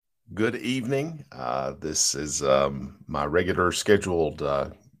Good evening. This is my regular scheduled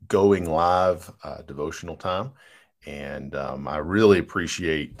going live devotional time. And I really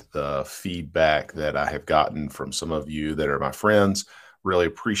appreciate the feedback that I have gotten from some of you that are my friends. Really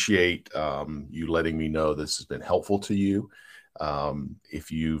appreciate you letting me know this has been helpful to you. If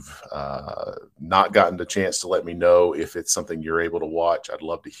you've not gotten the chance to let me know if it's something you're able to watch, I'd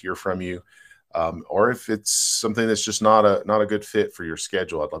love to hear from you. Or if it's something that's just not a good fit for your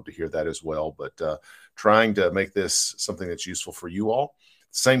schedule, I'd love to hear that as well. But trying to make this something that's useful for you all.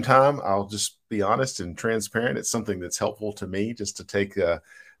 Same time, I'll just be honest and transparent. It's something that's helpful to me just to take the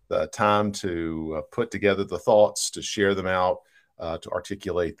time to put together the thoughts, to share them out, to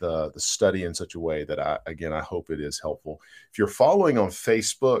articulate the study in such a way that I hope it is helpful. If you're following on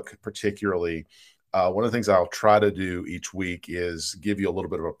Facebook, particularly, one of the things I'll try to do each week is give you a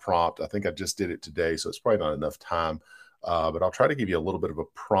little bit of a prompt. I think I just did it today, so it's probably not enough time, but I'll try to give you a little bit of a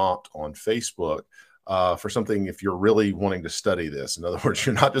prompt on Facebook for something if you're really wanting to study this. In other words,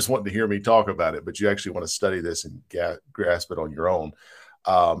 you're not just wanting to hear me talk about it, but you actually want to study this and grasp it on your own.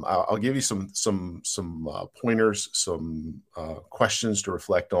 I'll give you some pointers, some questions to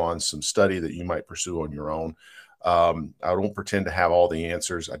reflect on, some study that you might pursue on your own. I don't pretend to have all the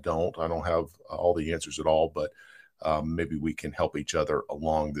answers. I don't have all the answers at all, but maybe we can help each other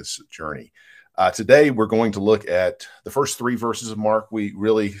along this journey. Today, we're going to look at the first three verses of Mark. We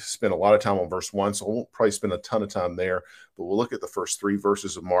really spent a lot of time on verse 1, so I won't probably spend a ton of time there, but we'll look at the first three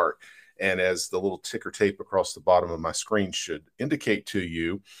verses of Mark. And as the little ticker tape across the bottom of my screen should indicate to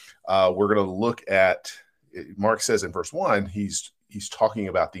you, we're going to look at, Mark says in verse 1, he's talking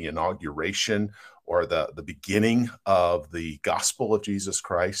about the inauguration or the beginning of the gospel of Jesus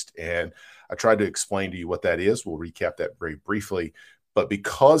Christ. And I tried to explain to you what that is. We'll recap that very briefly. But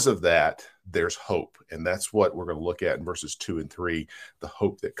because of that, there's hope. And that's what we're going to look at in verses 2 and 3, the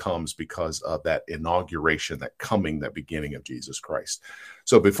hope that comes because of that inauguration, that beginning of Jesus Christ.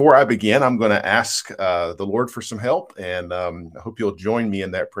 So before I begin, I'm going to ask the Lord for some help. And I hope you'll join me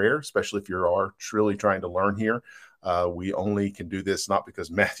in that prayer, especially if you are truly trying to learn here. We only can do this not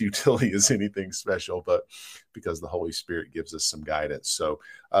because Matthew Tilley is anything special, but because the Holy Spirit gives us some guidance. So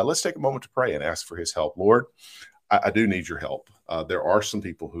let's take a moment to pray and ask for his help. Lord, I do need your help. There are some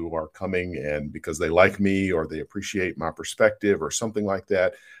people who are coming and because they like me or they appreciate my perspective or something like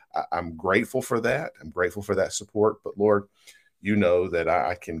that. I'm grateful for that. I'm grateful for that support. But Lord, you know that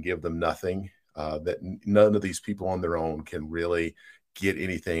I can give them nothing, that none of these people on their own can really get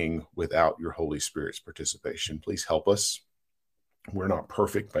anything without your Holy Spirit's participation. Please help us. We're not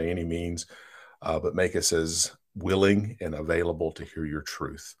perfect by any means, but make us as willing and available to hear your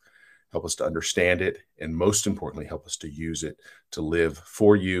truth. Help us to understand it, and most importantly, help us to use it to live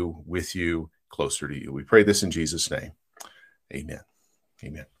for you, with you, closer to you. We pray this in Jesus' name. Amen.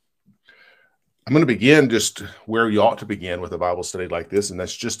 Amen. I'm going to begin just where you ought to begin with a Bible study like this, and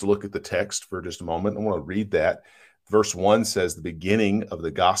that's just to look at the text for just a moment. I want to read that. Verse 1 says, the beginning of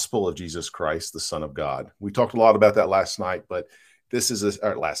the gospel of Jesus Christ, the Son of God. We talked a lot about that last night, but this is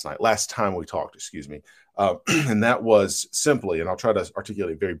last time we talked, excuse me. And that was simply, and I'll try to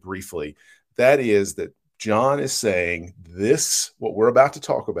articulate very briefly, that is that John is saying this, what we're about to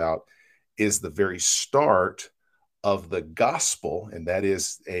talk about, is the very start of the gospel, and that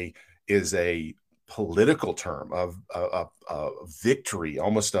is a political term of victory,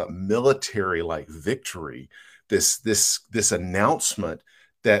 almost a military-like victory. This announcement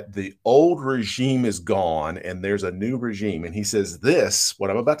that the old regime is gone and there's a new regime. And he says this, what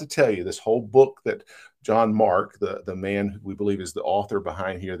I'm about to tell you, this whole book that John Mark, the man who we believe is the author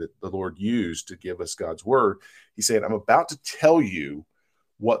behind here that the Lord used to give us God's word, he said, I'm about to tell you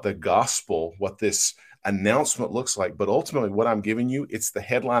what the gospel, what this announcement looks like. But ultimately, what I'm giving you, it's the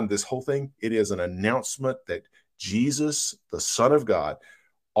headline of this whole thing. It is an announcement that Jesus, the Son of God,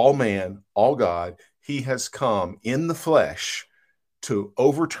 all man, all God, he has come in the flesh to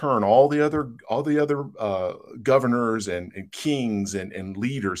overturn all the other governors and kings and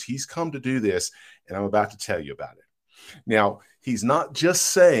leaders. He's come to do this, and I'm about to tell you about it. Now, he's not just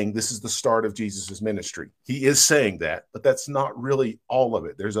saying this is the start of Jesus's ministry. He is saying that, but that's not really all of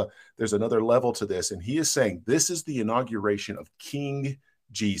it. There's another level to this, and he is saying this is the inauguration of King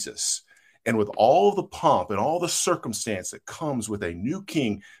Jesus. And with all the pomp and all the circumstance that comes with a new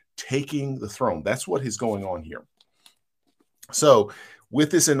king taking the throne, that's what is going on here. So with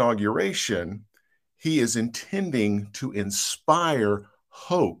this inauguration, he is intending to inspire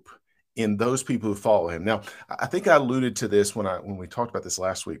hope in those people who follow him. Now, I think I alluded to this when we talked about this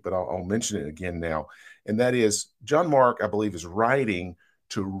last week, but I'll mention it again now. And that is John Mark, I believe, is writing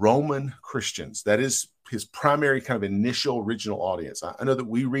to Roman Christians. That is his primary kind of initial original audience. I know that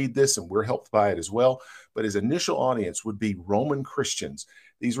we read this and we're helped by it as well, but his initial audience would be Roman Christians.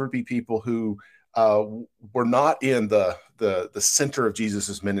 These would be people who were not in the center of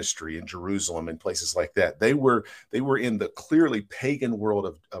Jesus's ministry in Jerusalem and places like that. They were in the clearly pagan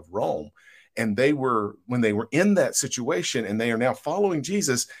world of Rome. And when they were in that situation and they are now following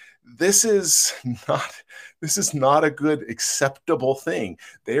Jesus, this is not a good, acceptable thing.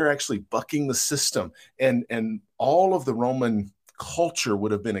 They are actually bucking the system, and all of the Roman culture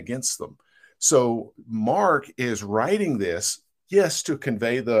would have been against them. So Mark is writing this, yes, to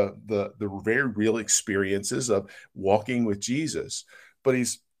convey the very real experiences of walking with Jesus, but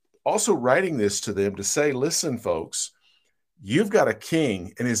he's also writing this to them to say, listen, folks, you've got a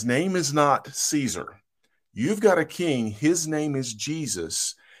king, and his name is not Caesar. You've got a king, his name is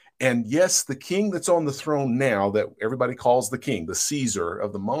Jesus. And yes, the king that's on the throne now, that everybody calls the king, the Caesar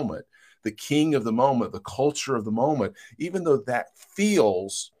of the moment, the king of the moment, the culture of the moment, even though that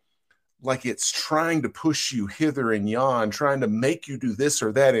feels like it's trying to push you hither and yon, trying to make you do this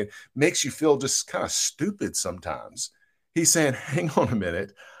or that, it makes you feel just kind of stupid sometimes. He's saying, hang on a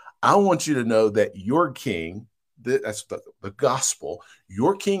minute. I want you to know that your king, that's the gospel,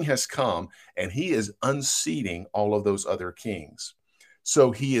 your king has come and he is unseating all of those other kings.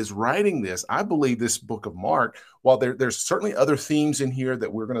 So he is writing this. I believe this book of Mark, while there's certainly other themes in here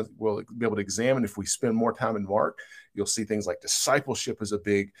that we'll be able to examine if we spend more time in Mark. You'll see things like discipleship is a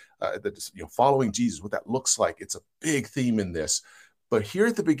big, following Jesus, what that looks like. It's a big theme in this. But here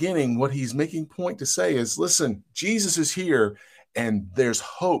at the beginning, what he's making point to say is, listen, Jesus is here and there's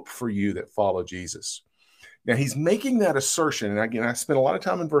hope for you that follow Jesus. Now, he's making that assertion. And again, I spent a lot of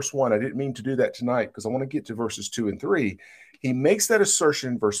time in verse 1. I didn't mean to do that tonight because I want to get to verses 2 and 3. He makes that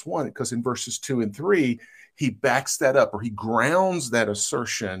assertion in verse 1 because in verses 2 and 3, he backs that up, or he grounds that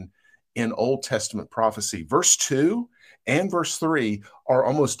assertion in Old Testament prophecy. Verse 2 and verse 3 are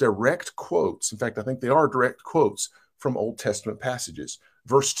almost direct quotes. In fact, I think they are direct quotes from Old Testament passages.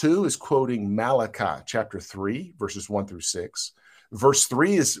 Verse 2 is quoting Malachi chapter 3, verses 1 through 6. Verse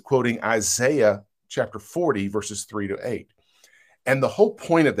 3 is quoting Isaiah chapter 40, verses 3 to 8. And the whole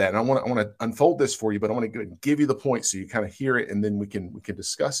point of that, and I want to unfold this for you, but I want to give you the point so you kind of hear it, and then we can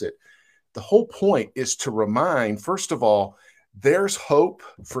discuss it. The whole point is to remind, first of all, there's hope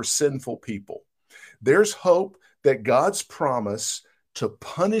for sinful people. There's hope that God's promise to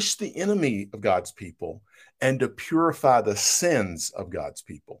punish the enemy of God's people and to purify the sins of God's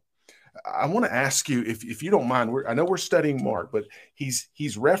people. I want to ask you, if you don't mind, I know we're studying Mark, but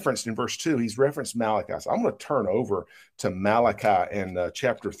he's referenced in verse 2, he's referenced Malachi. So I'm going to turn over to Malachi and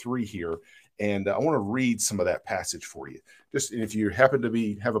chapter 3 here, and I want to read some of that passage for you. Just if you happen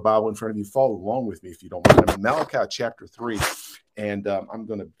to have a Bible in front of you, follow along with me if you don't mind. I mean, Malachi chapter 3, and I'm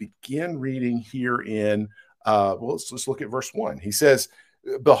going to begin reading here in, let's look at verse 1. He says,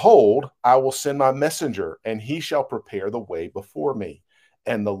 "Behold, I will send my messenger, and he shall prepare the way before me.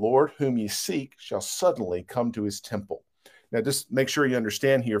 And the Lord whom ye seek shall suddenly come to his temple." Now, just make sure you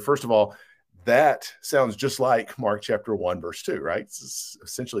understand here. First of all, that sounds just like Mark chapter 1, verse 2, right? It's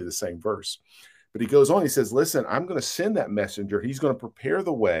essentially the same verse. But he goes on, he says, listen, I'm going to send that messenger. He's going to prepare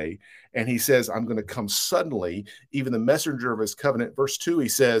the way. And he says, I'm going to come suddenly, even the messenger of his covenant. Verse 2, he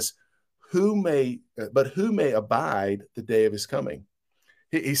says, who may abide the day of his coming?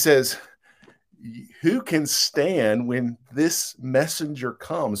 He says, who can stand when this messenger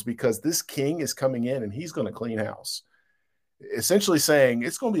comes? Because this king is coming in and he's going to clean house. Essentially saying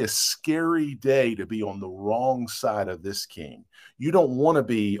it's going to be a scary day to be on the wrong side of this king. You don't want to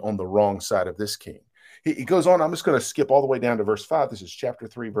be on the wrong side of this king. He goes on. I'm just going to skip all the way down to verse 5. This is chapter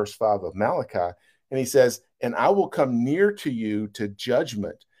 3, verse 5 of Malachi. And he says, and I will come near to you to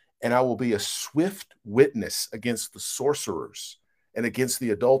judgment, and I will be a swift witness against the sorcerers and against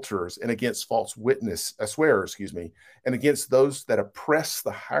the adulterers, and against false swearers, and against those that oppress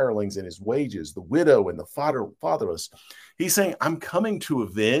the hirelings in his wages, the widow and the fatherless. He's saying, I'm coming to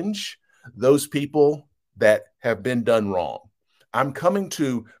avenge those people that have been done wrong. I'm coming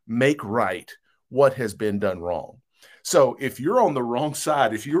to make right what has been done wrong. So if you're on the wrong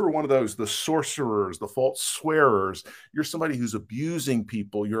side, if you're one of those, the sorcerers, the false swearers, you're somebody who's abusing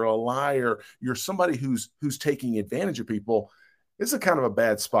people, you're a liar, you're somebody who's taking advantage of people, it's a kind of a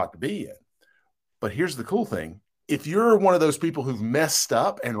bad spot to be in. But here's the cool thing. If you're one of those people who've messed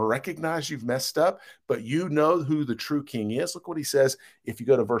up and recognize you've messed up, but you know who the true king is, look what he says. If you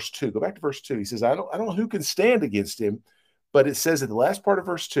go to verse 2, go back to verse 2. He says, I don't know who can stand against him, but it says at the last part of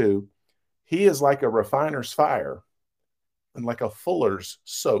verse 2, he is like a refiner's fire and like a fuller's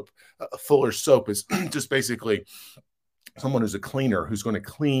soap. A fuller's soap is just basically someone who's a cleaner, who's going to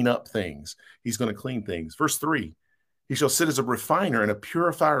clean up things. He's going to clean things. Verse 3, he shall sit as a refiner and a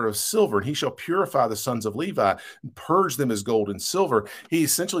purifier of silver, and he shall purify the sons of Levi and purge them as gold and silver.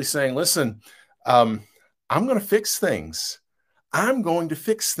 He's essentially saying, listen, I'm going to fix things. I'm going to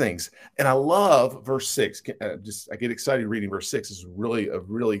fix things. And I love verse 6. I get excited reading verse 6. It's really a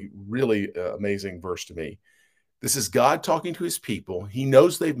really amazing verse to me. This is God talking to his people. He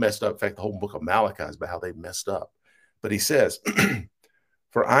knows they've messed up. In fact, the whole book of Malachi is about how they've messed up. But he says,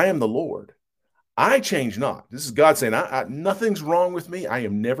 for I am the Lord. I change not. This is God saying, nothing's wrong with me. I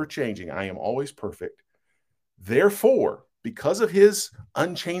am never changing. I am always perfect. Therefore, because of his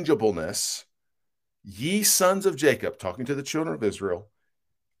unchangeableness, ye sons of Jacob, talking to the children of Israel,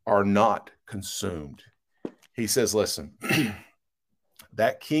 are not consumed. He says, listen,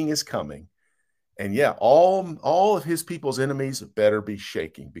 that king is coming. And yeah, all of his people's enemies better be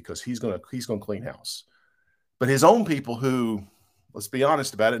shaking, because he's going to clean house. But his own people, who, let's be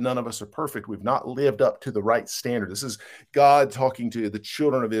honest about it, none of us are perfect. We've not lived up to the right standard. This is God talking to the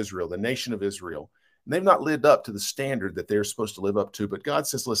children of Israel, the nation of Israel. And they've not lived up to the standard that they're supposed to live up to. But God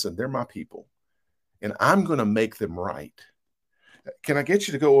says, listen, they're my people, and I'm going to make them right. Can I get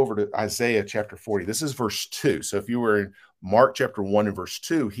you to go over to Isaiah chapter 40? This is verse 2. So if you were in Mark chapter 1 and verse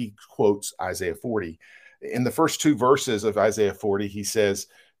 2, he quotes Isaiah 40. In the first two verses of Isaiah 40, he says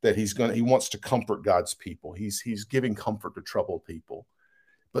that he wants to comfort God's people. He's giving comfort to troubled people.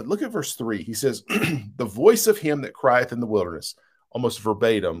 But look at verse 3. He says, the voice of him that crieth in the wilderness, almost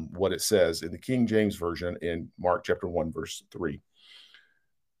verbatim what it says in the King James Version in Mark chapter 1, verse 3.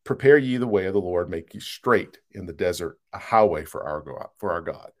 Prepare ye the way of the Lord, make ye straight in the desert a highway for our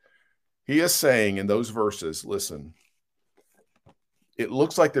God. He is saying in those verses, listen, it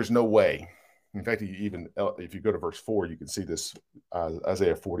looks like there's no way. In fact, even if you go to verse 4, you can see this,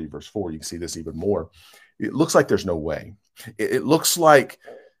 Isaiah 40, verse 4, you can see this even more. It looks like there's no way. It looks like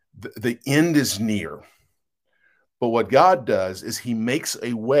the end is near. But what God does is he makes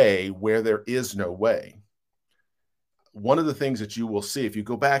a way where there is no way. One of the things that you will see if you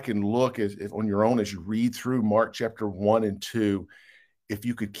go back and look on your own as you read through Mark chapter 1 and 2, if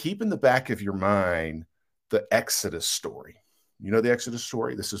you could keep in the back of your mind the Exodus story. You know the Exodus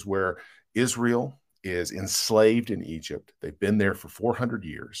story? This is where Israel is enslaved in Egypt. They've been there for 400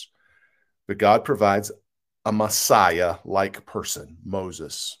 years. But God provides a Messiah-like person,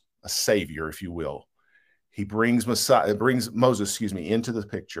 Moses, a savior, if you will. He brings Moses, into the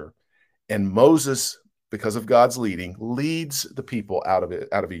picture. And Moses, because of God's leads the people out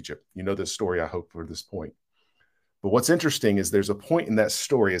of Egypt. You know this story, I hope, for this point. But what's interesting is there's a point in that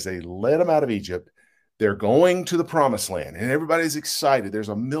story as they led them out of Egypt, they're going to the promised land, and everybody's excited. There's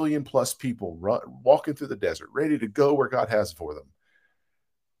 1 million+ people walking through the desert, ready to go where God has for them.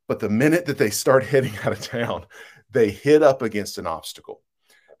 But the minute that they start heading out of town, they hit up against an obstacle.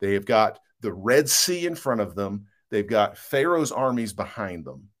 They have got the Red Sea in front of them. They've got Pharaoh's armies behind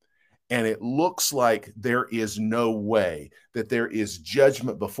them. And it looks like there is no way, that there is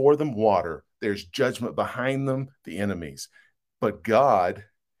judgment before them, water. There's judgment behind them, the enemies. But God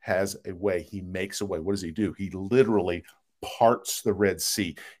has a way. He makes a way. What does he do? He literally parts the Red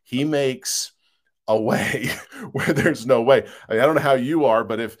Sea. He makes a way where there's no way. I don't know how you are,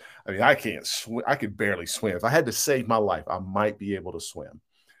 but I can't swim. I could barely swim. If I had to save my life, I might be able to swim.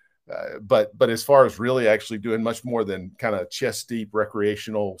 But as far as really actually doing much more than kind of chest deep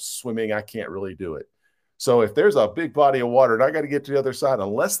recreational swimming, I can't really do it. So if there's a big body of water and I got to get to the other side,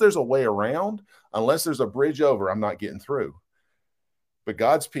 unless there's a way around, unless there's a bridge over, I'm not getting through. But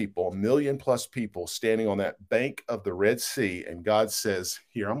God's people, 1 million+ people standing on that bank of the Red Sea, and God says,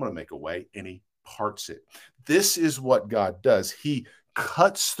 here, I'm going to make a way, and he parts it. This is what God does. He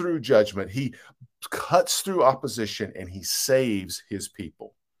cuts through judgment. He cuts through opposition, and he saves his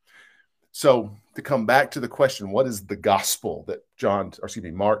people. So to come back to the question, what is the gospel that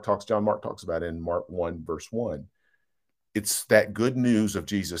Mark talks about in Mark 1, verse 1? It's that good news of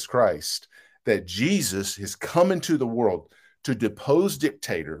Jesus Christ, that Jesus has come into the world to depose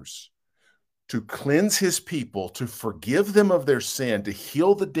dictators, to cleanse his people, to forgive them of their sin, to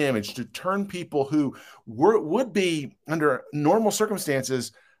heal the damage, to turn people who would be under normal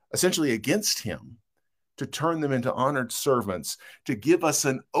circumstances essentially against him, to turn them into honored servants, to give us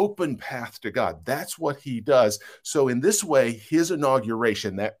an open path to God. That's what he does. So in this way, his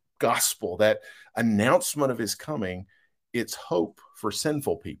inauguration, that gospel, that announcement of his coming, it's hope for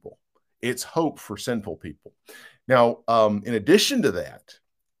sinful people. It's hope for sinful people. Now, in addition to that,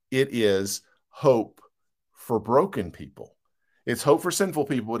 it is hope for broken people. It's hope for sinful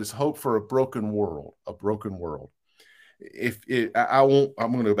people. It is hope for a broken world, I won't,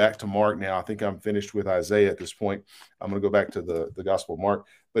 I'm going to go back to Mark now. I think I'm finished with Isaiah at this point. I'm going to go back to the Gospel of Mark.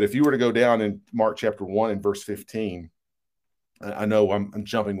 But if you were to go down in Mark chapter 1 and verse 15, I know I'm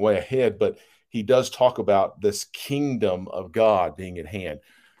jumping way ahead, but he does talk about this kingdom of God being at hand.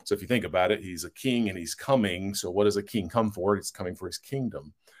 So if you think about it, he's a king and he's coming. So what does a king come for? He's coming for his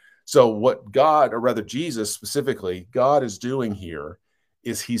kingdom. So what God, or rather Jesus specifically, God is doing here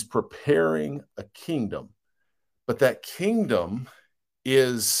is he's preparing a kingdom. But that kingdom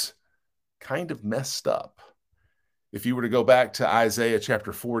is kind of messed up. If you were to go back to Isaiah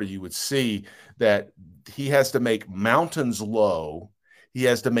chapter 40, you would see that he has to make mountains low. He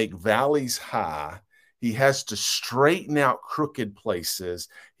has to make valleys high. He has to straighten out crooked places.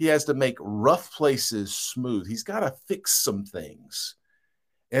 He has to make rough places smooth. He's got to fix some things.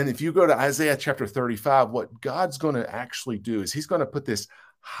 And if you go to Isaiah chapter 35, what God's going to actually do is he's going to put this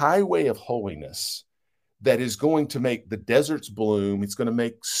highway of holiness that is going to make the deserts bloom. It's going to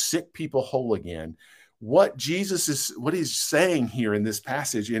make sick people whole again. What he's saying here in this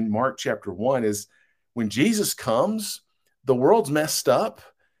passage in Mark chapter 1 is when Jesus comes, the world's messed up,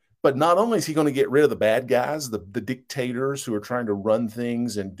 but not only is he going to get rid of the bad guys, the dictators who are trying to run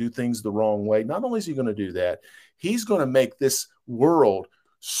things and do things the wrong way, not only is he going to do that, he's going to make this world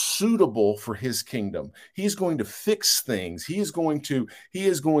suitable for his kingdom. He's going to fix things. He is going to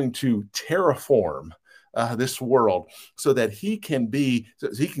terraform this world so that he can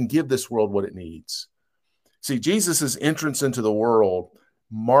give this world what it needs. See, Jesus's entrance into the world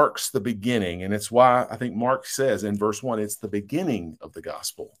marks the beginning, and it's why I think Mark says in verse 1, it's the beginning of the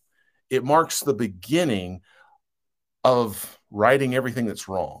gospel. It marks the beginning of righting everything that's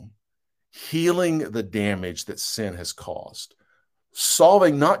wrong, healing the damage that sin has caused,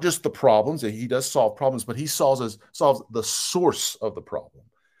 solving not just the problems, that he does solve problems, but he solves the source of the problem,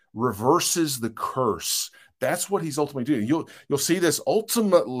 reverses the curse. That's what he's ultimately doing. You'll see this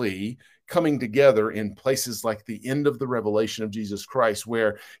ultimately coming together in places like the end of the revelation of Jesus Christ,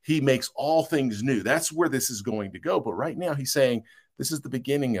 where he makes all things new. That's where this is going to go. But right now he's saying this is the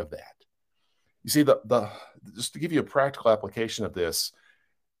beginning of that. You see, just to give you a practical application of this,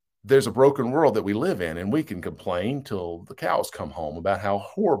 there's a broken world that we live in, and we can complain till the cows come home about how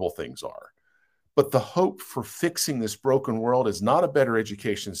horrible things are. But the hope for fixing this broken world is not a better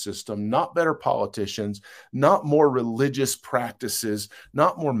education system, not better politicians, not more religious practices,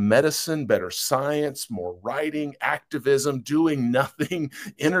 not more medicine, better science, more writing, activism, doing nothing,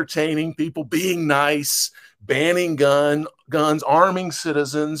 entertaining people, being nice, banning guns, arming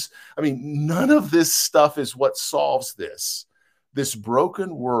citizens. I mean, none of this stuff is what solves this. This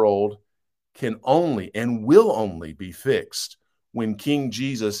broken world can only and will only be fixed when King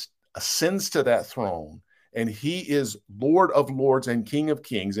Jesus ascends to that throne, and he is Lord of lords and King of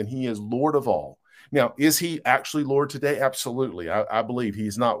kings, and he is Lord of all. Now, is he actually Lord today? Absolutely. I believe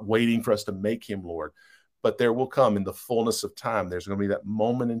he's not waiting for us to make him Lord, but there will come in the fullness of time. There's going to be that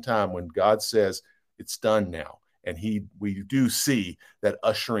moment in time when God says it's done now, and we do see that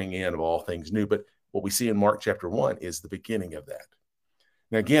ushering in of all things new. But what we see in Mark chapter 1 is the beginning of that.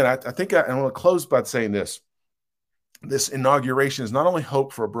 Now, again, I think I want to close by saying this. This inauguration is not only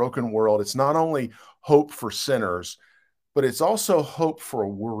hope for a broken world, it's not only hope for sinners, but it's also hope for a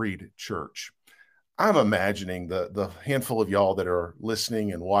worried church. I'm imagining the handful of y'all that are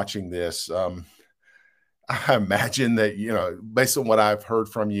listening and watching this. I imagine that, based on what I've heard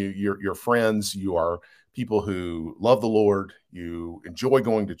from you, your friends, you are people who love the Lord, you enjoy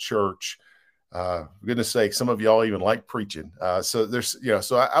going to church. For goodness sake, some of y'all even like preaching. So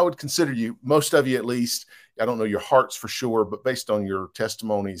I would consider you, most of you at least, I don't know your hearts for sure, but based on your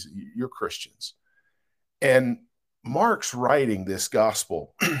testimonies, you're Christians. And Mark's writing this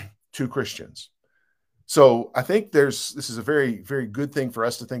gospel to Christians. So I think this is a very, very good thing for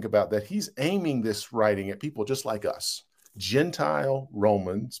us to think about, that he's aiming this writing at people just like us, Gentile,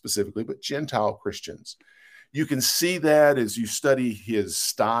 Roman specifically, but Gentile Christians. You can see that as you study his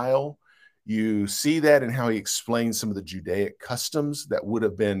style. You see that in how he explains some of the Judaic customs that would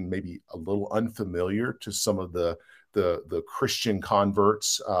have been maybe a little unfamiliar to some of the Christian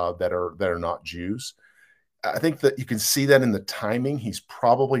converts that are not Jews. I think that you can see that in the timing. He's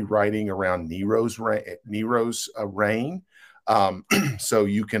probably writing around Nero's reign. So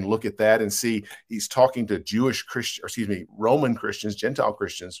you can look at that and see he's talking to Roman Christians, Gentile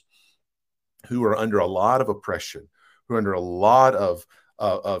Christians, who are under a lot of oppression, who are under a lot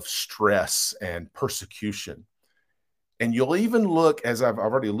of stress and persecution. And you'll even look, as I've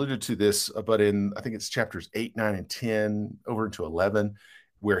already alluded to this, but I think it's chapters 8, 9, and 10 over into 11,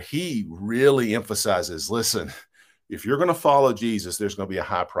 where he really emphasizes, listen, if you're going to follow Jesus, there's going to be a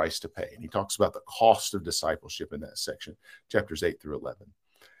high price to pay. And he talks about the cost of discipleship in that section, chapters 8 through 11.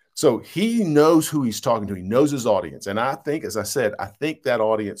 So he knows who he's talking to. He knows his audience. And I think, as I said, I think that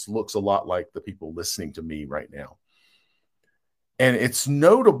audience looks a lot like the people listening to me right now. And it's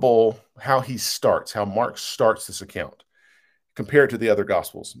notable how Mark starts this account compared to the other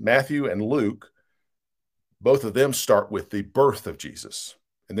Gospels. Matthew and Luke, both of them start with the birth of Jesus.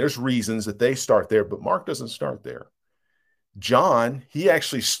 And there's reasons that they start there, but Mark doesn't start there. John, he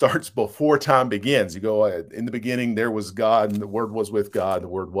actually starts before time begins. You go, in the beginning, there was God, and the Word was with God. The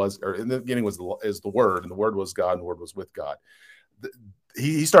Word was, or in the beginning is the Word, and the Word was God, and the Word was with God.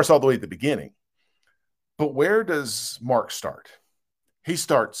 He starts all the way at the beginning. But where does Mark start? He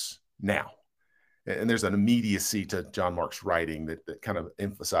starts now. And there's an immediacy to John Mark's writing that kind of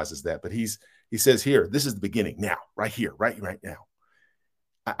emphasizes that. But he says here, this is the beginning now, right here, right now.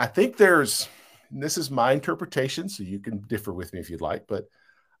 I think there's, and this is my interpretation, so you can differ with me if you'd like, but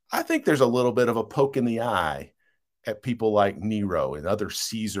I think there's a little bit of a poke in the eye at people like Nero and other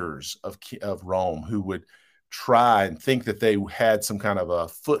Caesars of Rome who would try and think that they had some kind of a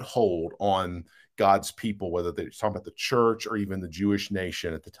foothold on God's people, whether they're talking about the church or even the Jewish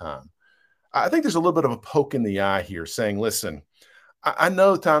nation at the time. I think there's a little bit of a poke in the eye here saying, listen, I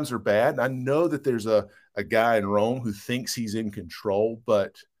know times are bad. And I know that there's a guy in Rome who thinks he's in control,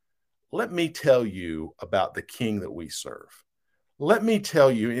 but let me tell you about the king that we serve. Let me tell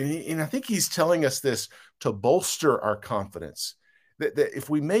you, and I think he's telling us this to bolster our confidence, that if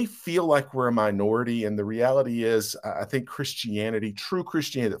we may feel like we're a minority, and the reality is, I think Christianity, true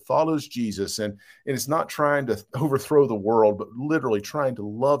Christianity that follows Jesus, and it's not trying to overthrow the world, but literally trying to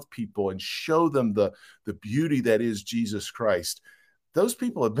love people and show them the beauty that is Jesus Christ. Those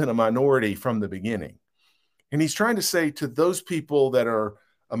people have been a minority from the beginning. And he's trying to say to those people that are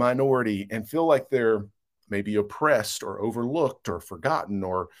a minority and feel like they're maybe oppressed or overlooked or forgotten,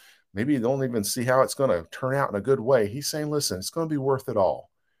 or maybe they don't even see how it's going to turn out in a good way. He's saying, listen, it's going to be worth it all.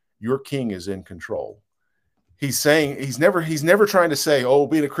 Your king is in control. He's saying, he's never trying to say, oh,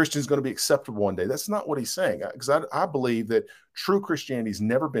 being a Christian is going to be acceptable one day. That's not what he's saying. Because I believe that true Christianity has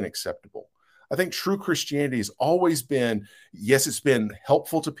never been acceptable. I think true Christianity has always been, yes, it's been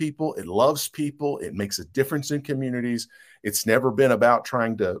helpful to people. It loves people. It makes a difference in communities. It's never been about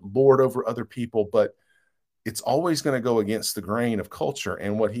trying to lord over other people, but it's always going to go against the grain of culture.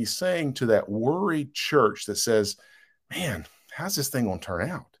 And what he's saying to that worried church that says, man, how's this thing going to turn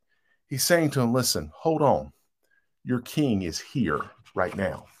out? He's saying to them, listen, hold on. Your king is here right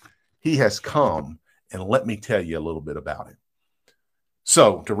now. He has come, and let me tell you a little bit about it.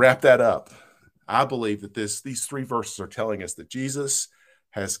 So to wrap that up, I believe that these three verses are telling us that Jesus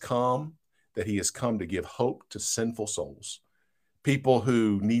has come, that he has come to give hope to sinful souls, people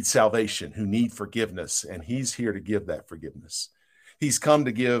who need salvation, who need forgiveness, and he's here to give that forgiveness. He's come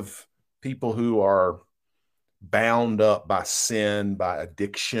to give people who are bound up by sin, by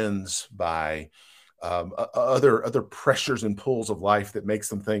addictions, by other pressures and pulls of life that makes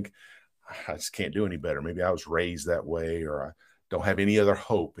them think, I just can't do any better. Maybe I was raised that way, or I don't have any other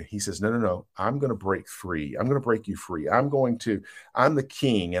hope. And he says, no, I'm going to break free. I'm going to break you free. I'm the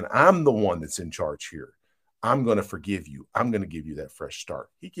king, and I'm the one that's in charge here. I'm going to forgive you. I'm going to give you that fresh start.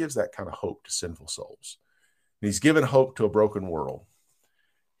 He gives that kind of hope to sinful souls. And he's given hope to a broken world.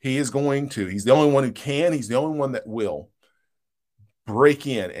 He's the only one who can, he's the only one that will break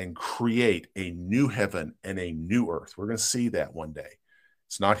in and create a new heaven and a new earth. We're going to see that one day.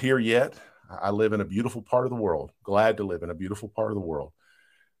 It's not here yet. I live in a beautiful part of the world, glad to live in a beautiful part of the world,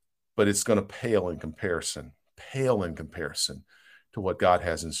 but it's going to pale in comparison to what God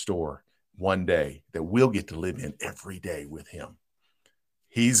has in store one day that we'll get to live in every day with him.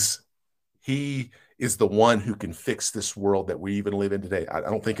 He is the one who can fix this world that we even live in today. I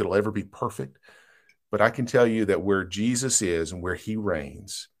don't think it'll ever be perfect, but I can tell you that where Jesus is and where he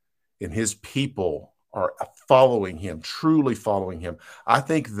reigns and his people are following him, truly following him, I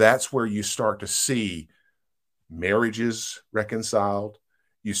think that's where you start to see marriages reconciled.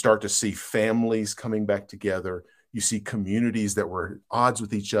 You start to see families coming back together. You see communities that were at odds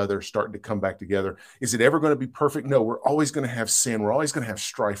with each other starting to come back together. Is it ever going to be perfect? No, we're always going to have sin. We're always going to have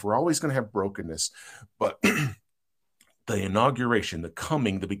strife. We're always going to have brokenness. But the inauguration,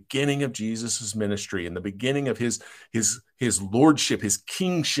 the beginning of Jesus's ministry and the beginning of his lordship, his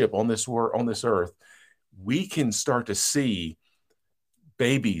kingship on this earth, we can start to see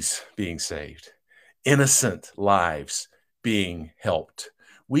babies being saved, innocent lives being helped.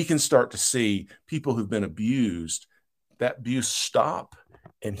 We can start to see people who've been abused, that abuse stop,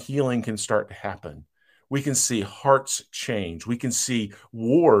 and healing can start to happen. We can see hearts change. We can see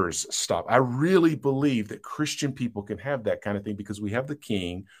wars stop. I really believe that Christian people can have that kind of thing because we have the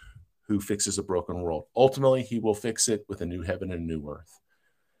King who fixes a broken world. Ultimately, he will fix it with a new heaven and a new earth.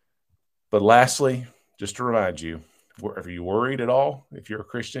 But lastly, just to remind you, are you worried at all? If you're a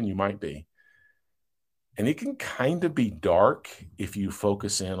Christian, you might be. And it can kind of be dark if you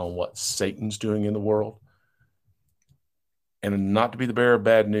focus in on what Satan's doing in the world. And not to be the bearer of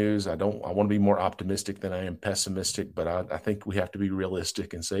bad news, I want to be more optimistic than I am pessimistic, but I think we have to be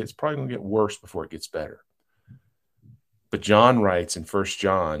realistic and say it's probably going to get worse before it gets better. But John writes in 1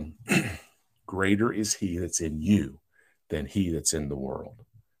 John, greater is he that's in you than he that's in the world.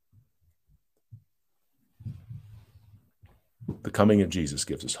 The coming of Jesus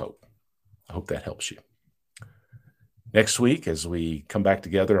gives us hope. I hope that helps you. Next week, as we come back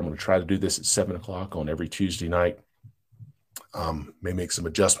together, I'm going to try to do this at 7 o'clock on every Tuesday night. May make some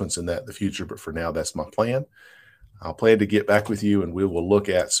adjustments in that in the future, but for now, that's my plan. I'll plan to get back with you, and we will look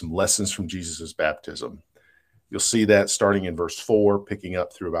at some lessons from Jesus's baptism. You'll see that starting in verse 4, picking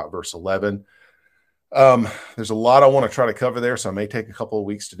up through about verse 11. There's a lot I want to try to cover there, so I may take a couple of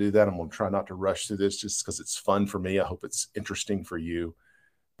weeks to do that. I'm going to try not to rush through this just because it's fun for me. I hope it's interesting for you.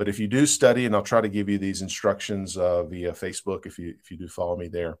 But if you do study, and I'll try to give you these instructions via Facebook if you do follow me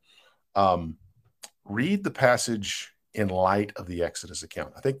there, read the passage in light of the Exodus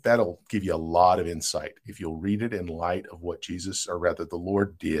account. I think that'll give you a lot of insight if you'll read it in light of what Jesus, or rather the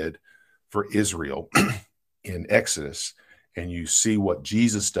Lord, did for Israel in Exodus, and you see what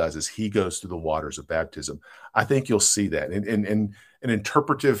Jesus does as he goes through the waters of baptism. I think you'll see that. And an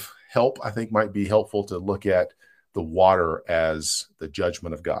interpretive help, I think, might be helpful to look at the water as the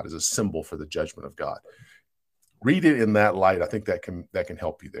judgment of God, as a symbol for the judgment of God. Read it in that light. I think that can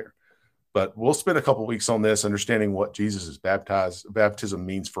help you there. But we'll spend a couple of weeks on this, understanding what Jesus' baptism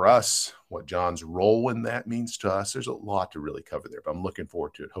means for us, what John's role in that means to us. There's a lot to really cover there, but I'm looking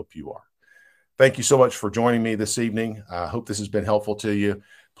forward to it. Hope you are. Thank you so much for joining me this evening. I hope this has been helpful to you.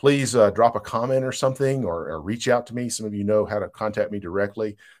 Please drop a comment or something, or reach out to me. Some of you know how to contact me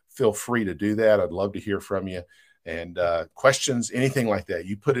directly. Feel free to do that. I'd love to hear from you. And questions, anything like that,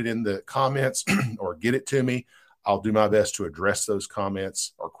 you put it in the comments or get it to me. I'll do my best to address those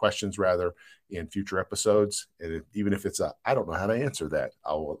comments, or questions rather, in future episodes. And even if it's I don't know how to answer that,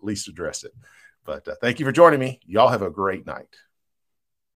 I'll at least address it. But thank you for joining me. Y'all have a great night.